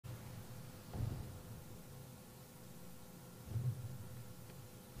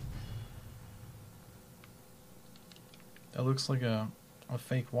It looks like a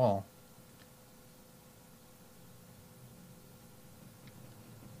fake wall.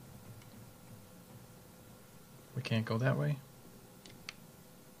 We can't go that way?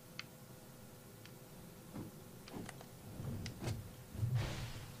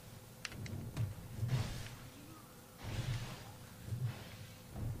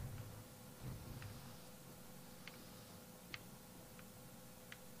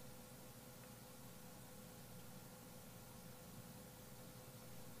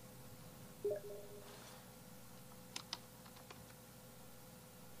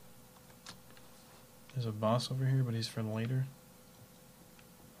 There's a boss over here, but he's for later.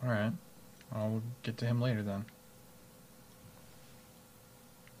 Alright. I'll get to him later then.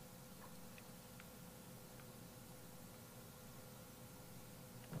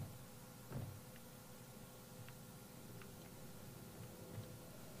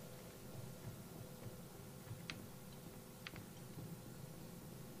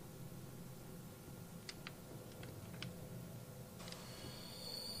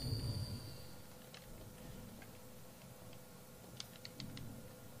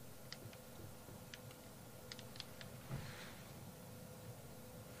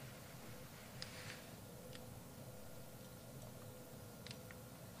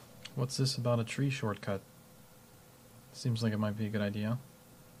 What's this about a tree shortcut? Seems like it might be a good idea.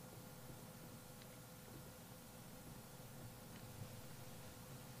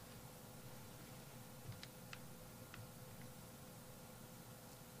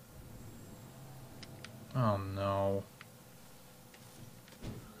 Oh no.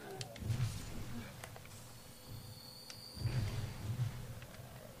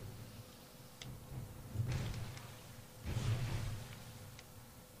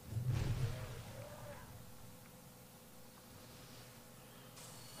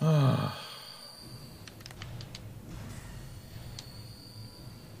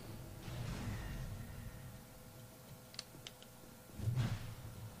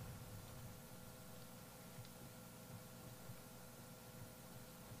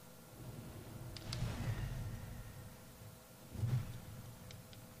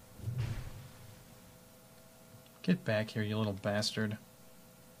 Get back here, you little bastard.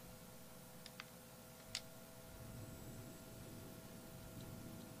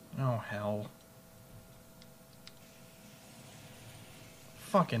 Oh, hell.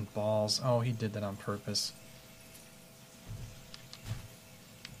 Fucking balls. Oh, he did that on purpose.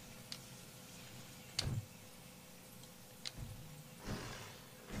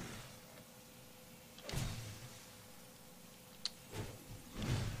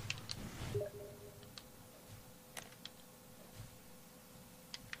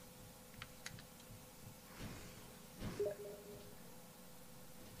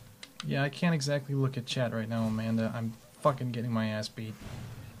 Yeah, I can't exactly look at chat right now, Amanda. I'm fucking getting my ass beat.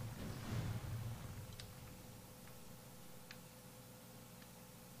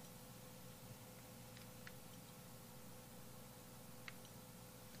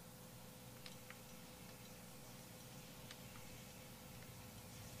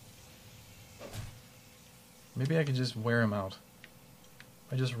 Maybe I can just wear him out.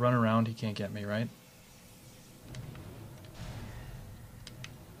 If I just run around, he can't get me, right?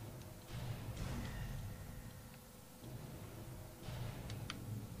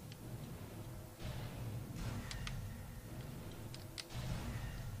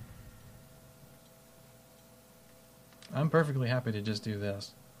 I'm perfectly happy to just do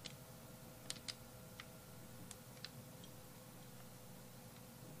this.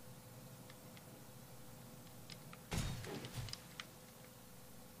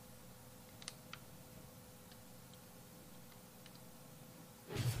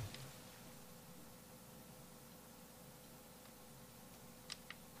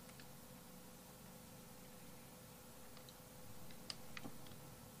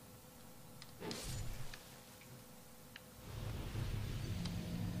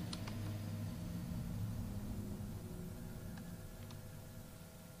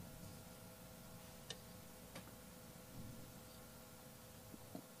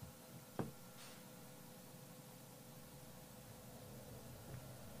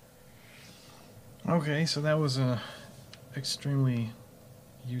 Okay, so that was a extremely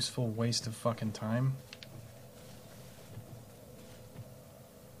useful waste of fucking time.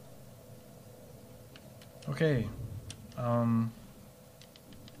 Okay,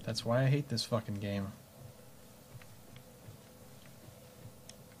 that's why I hate this fucking game.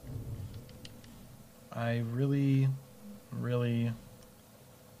 I really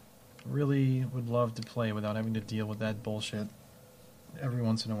would love to play without having to deal with that bullshit every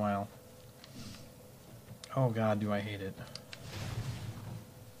once in a while. Oh god, do I hate it.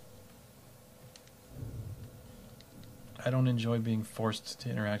 I don't enjoy being forced to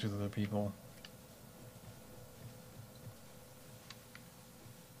interact with other people.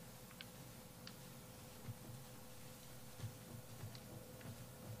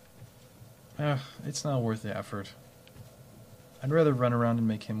 It's not worth the effort. I'd rather run around and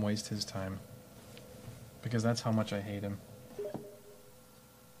make him waste his time. Because that's how much I hate him.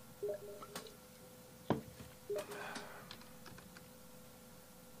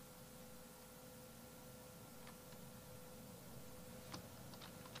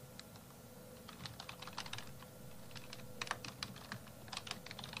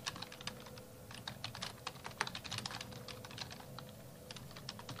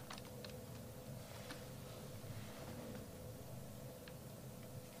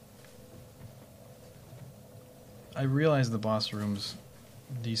 I realized the boss rooms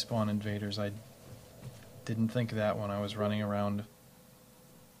despawn invaders. I didn't think that when I was running around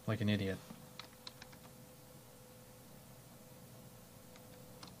like an idiot.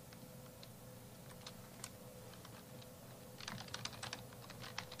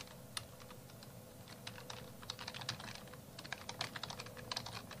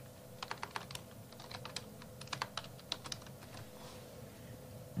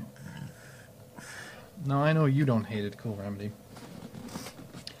 No, I know you don't hate it, Cool Remedy.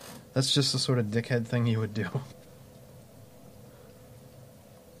 That's just the sort of dickhead thing you would do.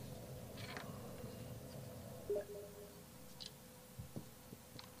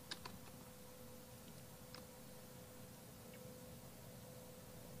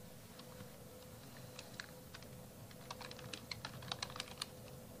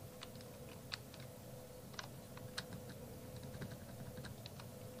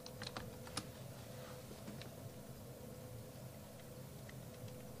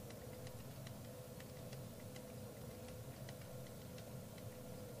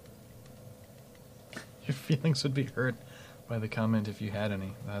 Your feelings would be hurt by the comment if you had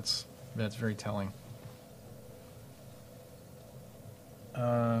any. That's very telling.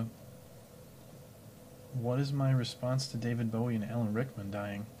 What is my response to David Bowie and Alan Rickman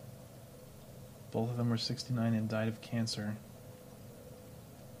dying? Both of them were 69 and died of cancer.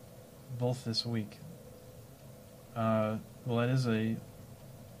 Both this week. Well, that is an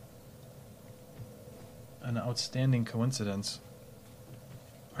outstanding coincidence.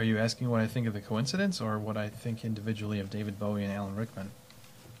 Are you asking what I think of the coincidence, or what I think individually of David Bowie and Alan Rickman?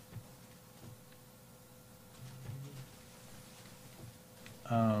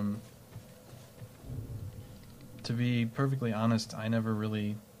 To be perfectly honest, I never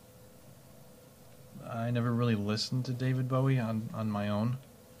really listened to David Bowie on my own.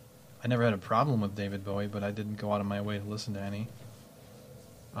 I never had a problem with David Bowie, but I didn't go out of my way to listen to any.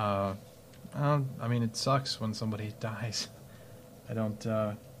 I mean, it sucks when somebody dies. I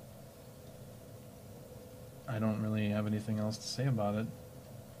don't really have anything else to say about it.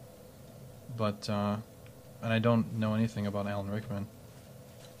 But, and I don't know anything about Alan Rickman.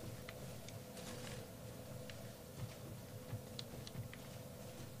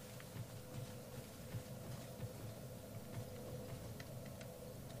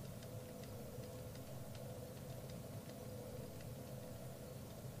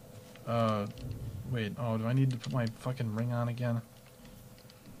 Wait, oh, do I need to put my fucking ring on again?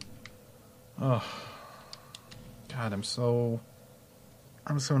 Oh. God, I'm so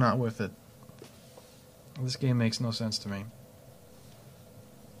not with it. This game makes no sense to me.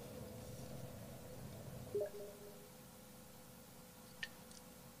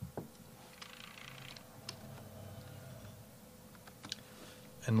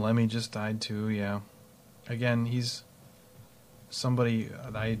 And Lemmy just died too, yeah. Again, he's somebody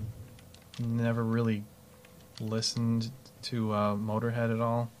that I never really listened to Motorhead at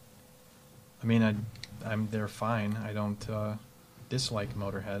all. I mean, they're fine. I don't dislike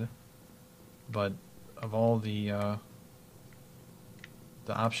Motorhead, but of all the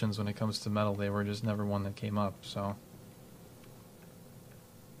options when it comes to metal, they were just never one that came up. So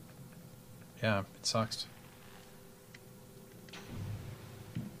yeah, it sucks.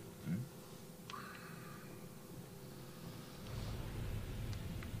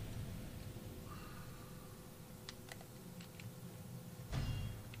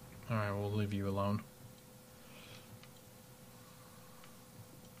 Alright, we'll leave you alone.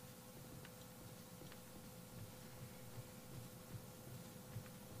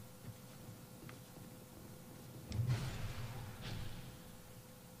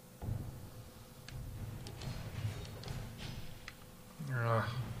 Ugh.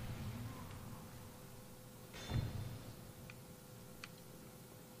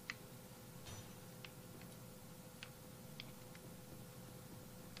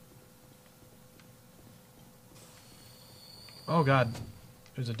 Oh god,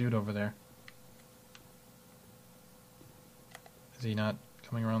 there's a dude over there. Is he not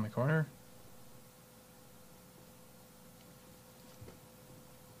coming around the corner?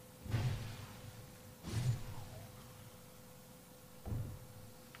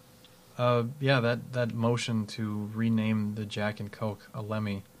 Yeah, that motion to rename the Jack and Coke a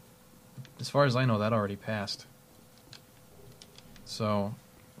Lemmy, as far as I know, that already passed. So,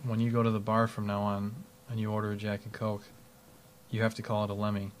 when you go to the bar from now on and you order a Jack and Coke, you have to call it a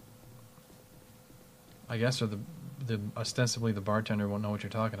Lemmy. I guess, or the ostensibly the bartender won't know what you're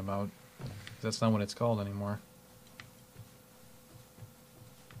talking about. That's not what it's called anymore.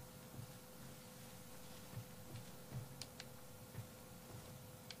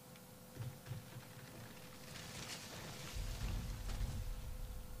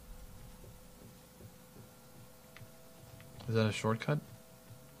 Is that a shortcut?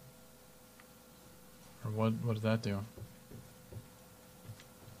 Or what did that do?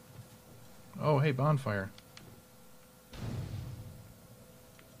 Oh, hey, bonfire.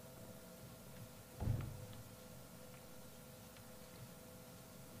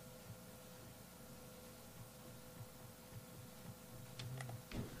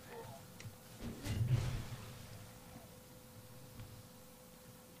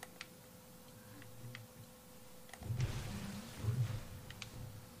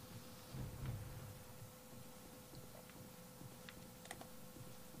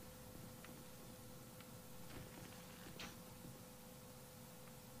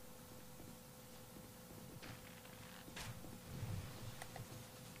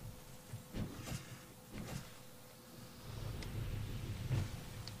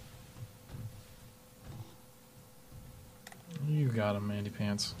 You got him, Mandy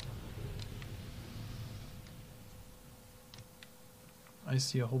Pants. I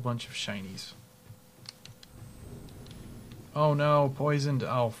see a whole bunch of shinies. Oh no, poisoned.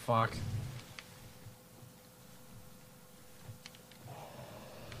 Oh fuck.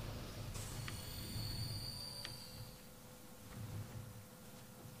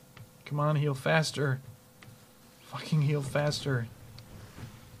 Come on, heal faster. Fucking heal faster.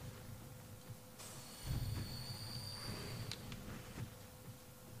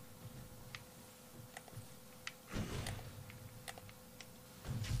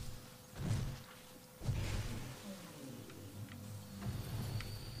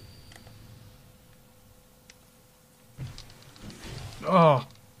 Oh,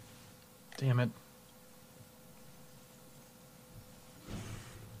 damn it.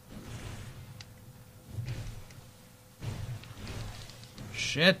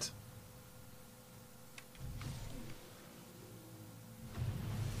 Shit.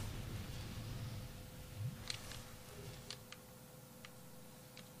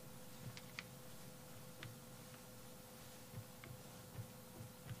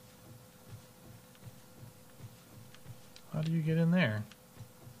 How do you get in there?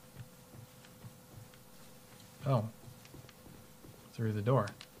 Oh. Through the door.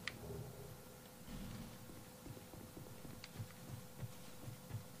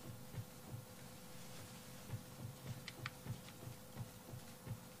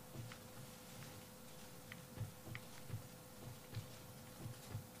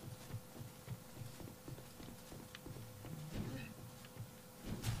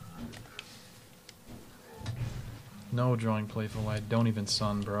 No drawing playful light. Don't even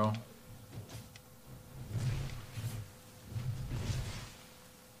sun, bro.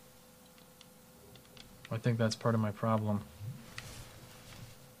 I think that's part of my problem.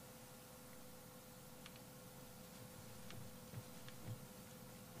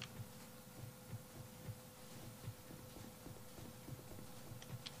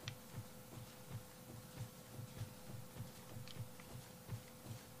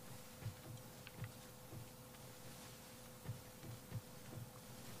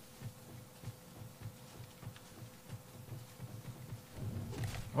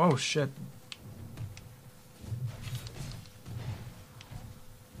 Oh shit.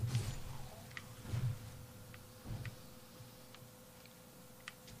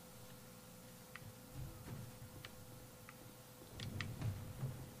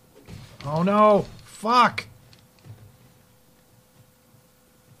 Oh no! Fuck!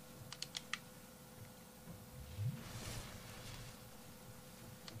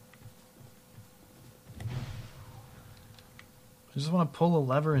 I just want to pull a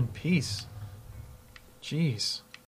lever in peace. Jeez.